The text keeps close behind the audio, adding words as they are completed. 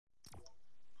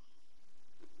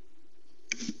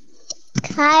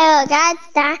Kyle,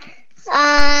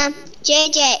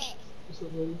 JJ.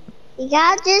 You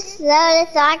gotta just slow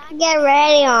this so I can get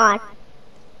ready on.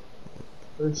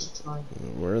 First time.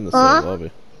 We're in the same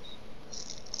lobby.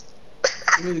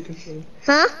 Give me the controller.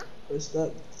 Huh? First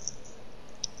up.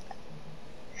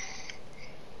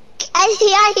 I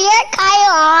hear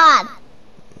Kyle on.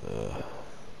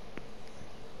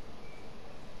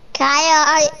 Kyle,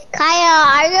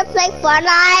 are you gonna play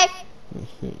Fortnite?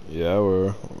 Yeah,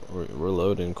 we're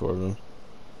loading, Corbin.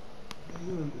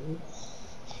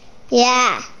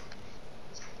 Yeah.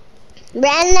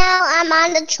 Right now, I'm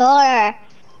on the controller.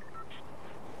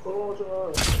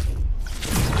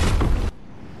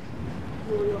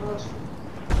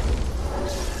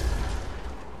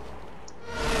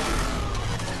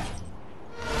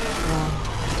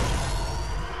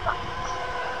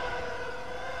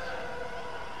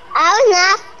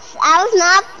 I was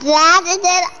not flat, and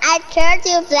then I turned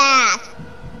to flat.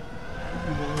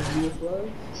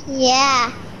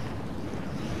 Yeah.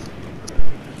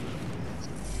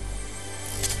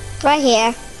 Right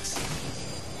here.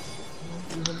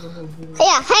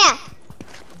 Here, here.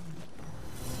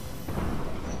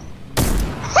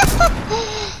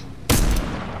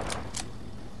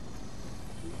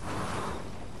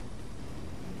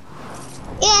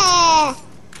 Yeah.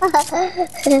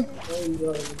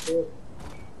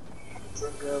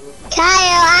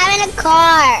 Kyle, I'm in a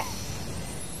car.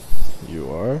 You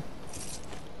are?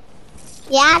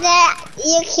 Yeah,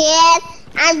 you can't.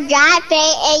 I'm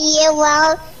driving and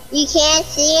you can't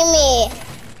see me.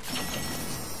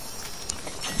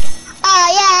 Oh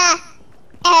yeah.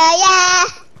 Oh yeah.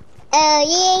 Oh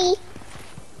yeah.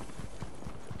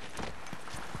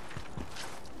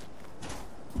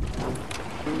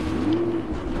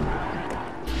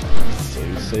 So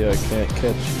you say I can't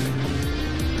catch you.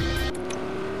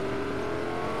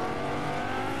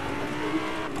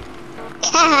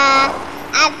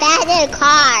 I'm back in the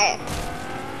car.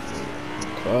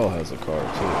 Kyle has a car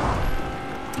too.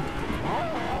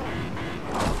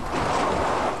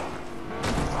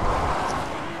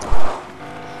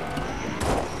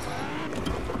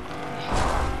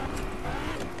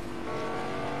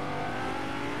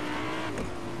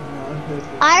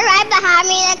 Are you right behind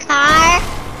me in the car?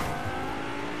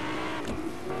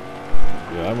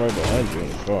 Yeah, I'm right behind you in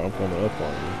the car. I'm coming up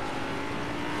on you.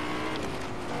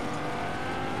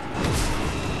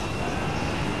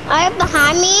 Are you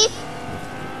behind me?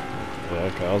 Yeah,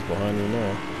 Kyle's behind you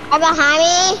now. Are you behind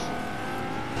me?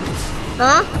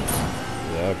 Huh?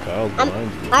 Yeah, Kyle's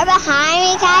behind you. Are you behind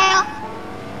me, Kyle?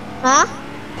 Huh?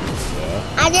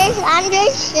 Yeah. I'm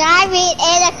just driving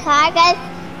in the car cause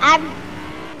I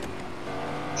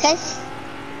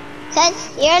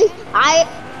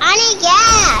need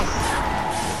gas.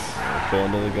 Pull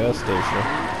into the gas station.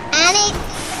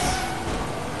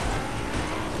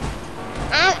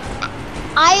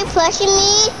 Are you pushing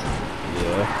me?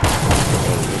 Yeah.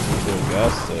 Gotta get to a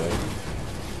gas station.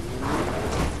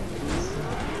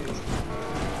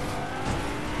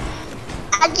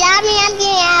 I'm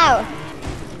getting out.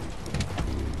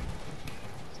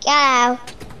 Get out.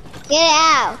 Get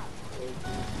out.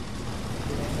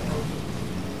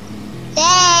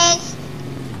 Thanks.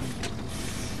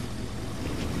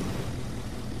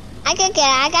 I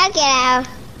gotta get out.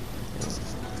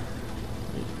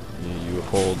 You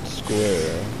hold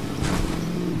square.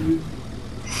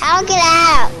 I'll get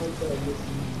out.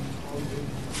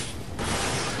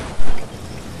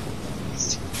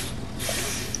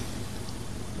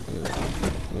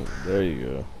 There you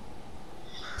go.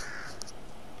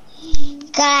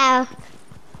 Get out.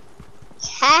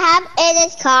 Can I hop in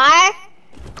this car?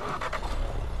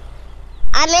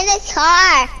 I'm in this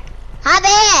car. Hop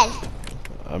in.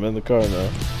 I'm in the car now.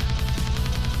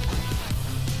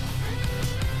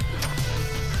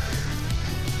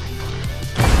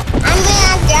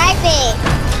 I'm driving.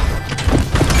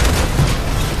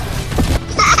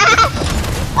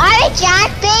 Are you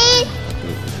driving?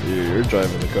 You're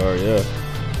driving the car, yeah.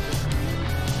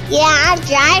 Yeah, I'm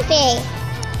driving.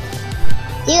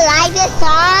 Do you like this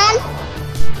song?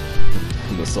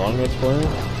 The song that's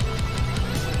playing?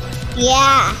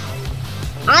 Yeah.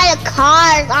 On the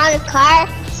car,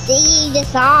 singing the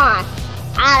song.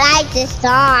 I like this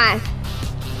song.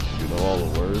 You know all the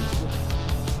words?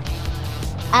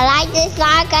 I like this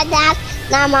song because that's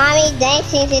my mommy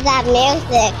dancing to that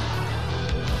music.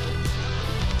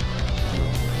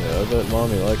 Yeah, I bet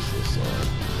mommy likes this song.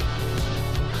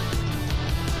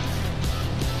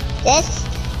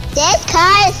 This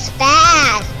car is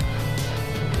fast.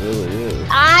 It really is.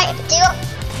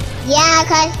 Yeah,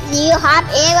 because you hop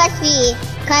in with me.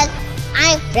 Because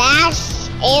I'm flash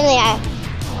in there.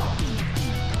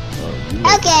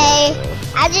 Oh, Okay.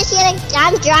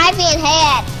 I'm driving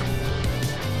ahead.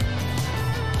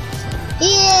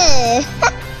 Yeah.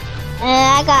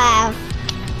 I got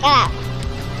out.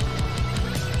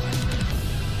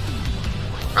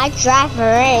 I drive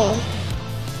around.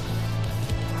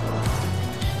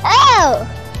 Oh!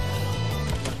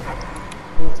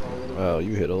 Wow,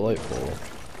 you hit a light pole.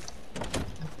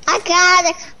 I got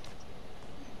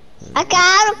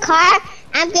out of the car.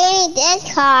 I'm getting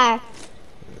this car.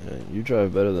 Yeah, you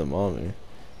drive better than mommy.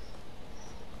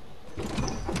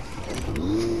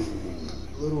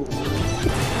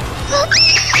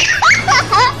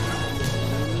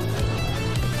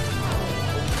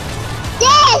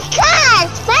 This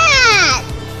car's fast!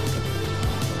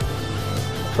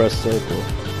 Press circle.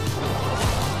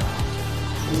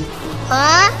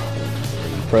 Huh?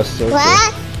 Press circle.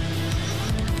 What?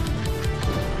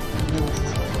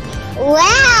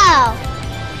 Wow!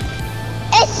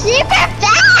 It's super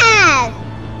fast!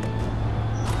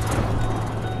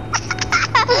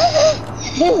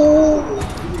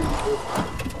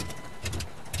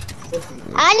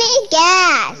 I need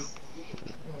gas.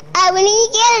 We need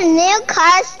to get a new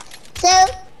car.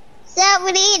 So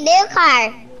we need a new car.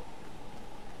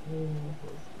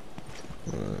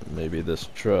 Maybe this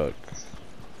truck.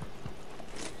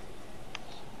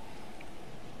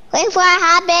 Wait for a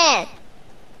hot man.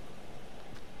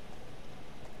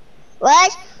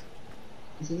 What?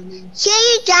 Should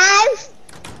you drive?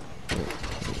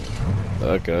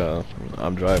 Okay,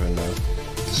 I'm driving now.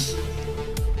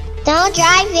 Don't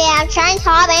drive it. I'm trying to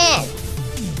hop in.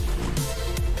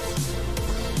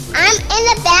 I'm in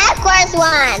the backwards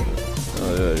one.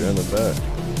 Oh yeah, you're in the back.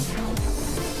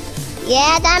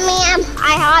 Yeah, that means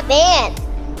I hop in.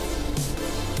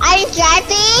 Are you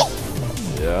driving?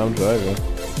 Yeah, I'm driving.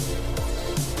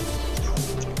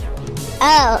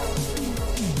 Oh.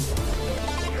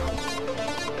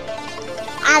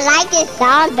 I like this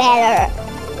song better.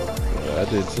 Yeah, I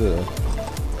did too.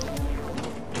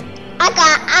 I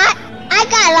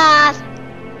got lost.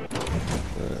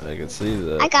 I can see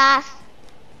that. I got.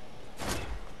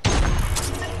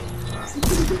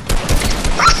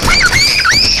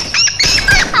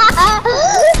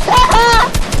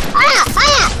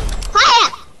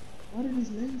 Why did his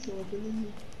name show up in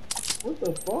here? What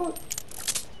the fuck?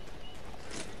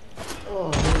 Oh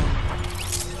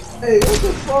man. Hey, what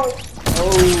the fuck?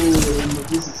 Oh,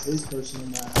 this is his personal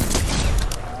map.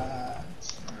 Ah,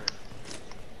 smart.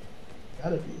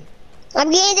 Gotta be. I'm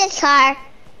getting this car.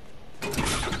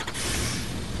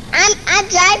 I'm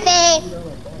driving.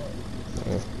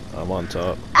 I'm on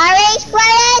top. Orange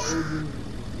players?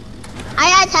 Are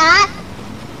you on top?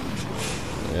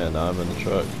 Yeah, now I'm in the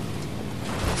truck.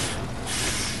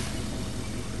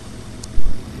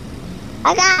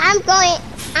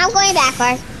 I'm going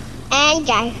backwards. And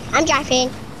I'm driving.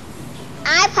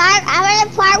 I'm gonna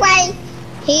park right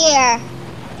here.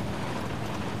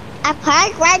 I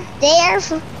parked right there.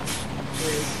 So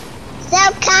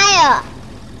Kyle.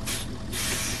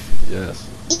 Yes.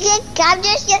 I'm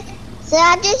just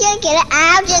gonna get it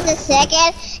out just a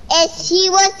second and see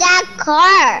what's that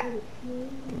car.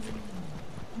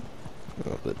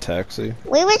 Oh, the taxi.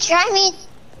 We were driving.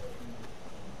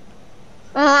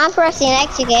 I'm pressing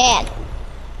X again.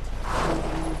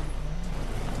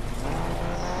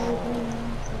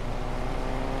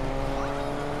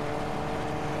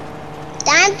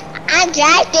 I'm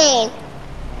driving.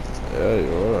 Yeah,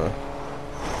 you are.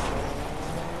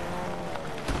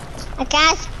 I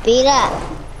gotta speed up.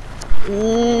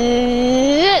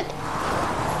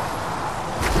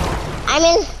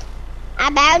 I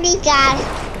barely got.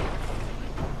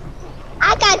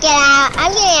 I gotta get out.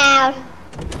 I'm getting out.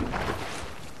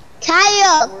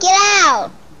 Kyle, get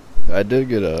out. I did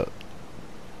get out.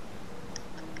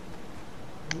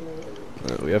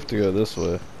 We have to go this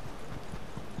way.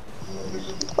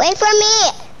 Wait for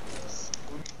me.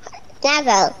 Now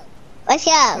go. Let's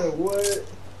go. Hey, what?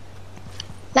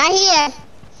 Right here.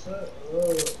 Shut up.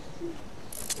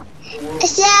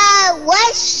 So,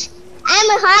 I'm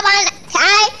gonna hop on.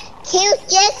 Can you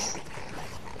just?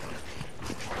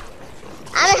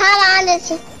 I'm gonna hop on this.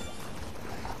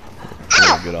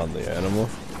 Ow! Get on the animal.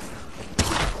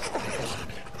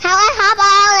 How I hop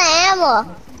on the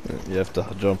animal? You have to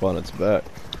jump on its back.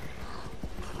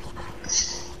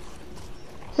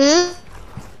 The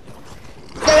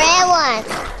red one.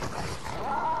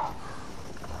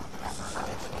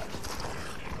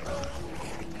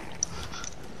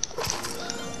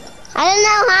 I don't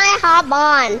know how I hop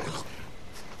on.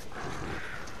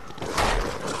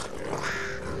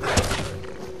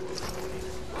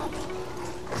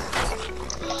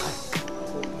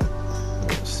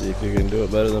 See if you can do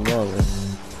it better than mommy.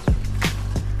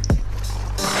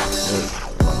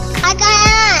 What's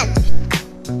going on?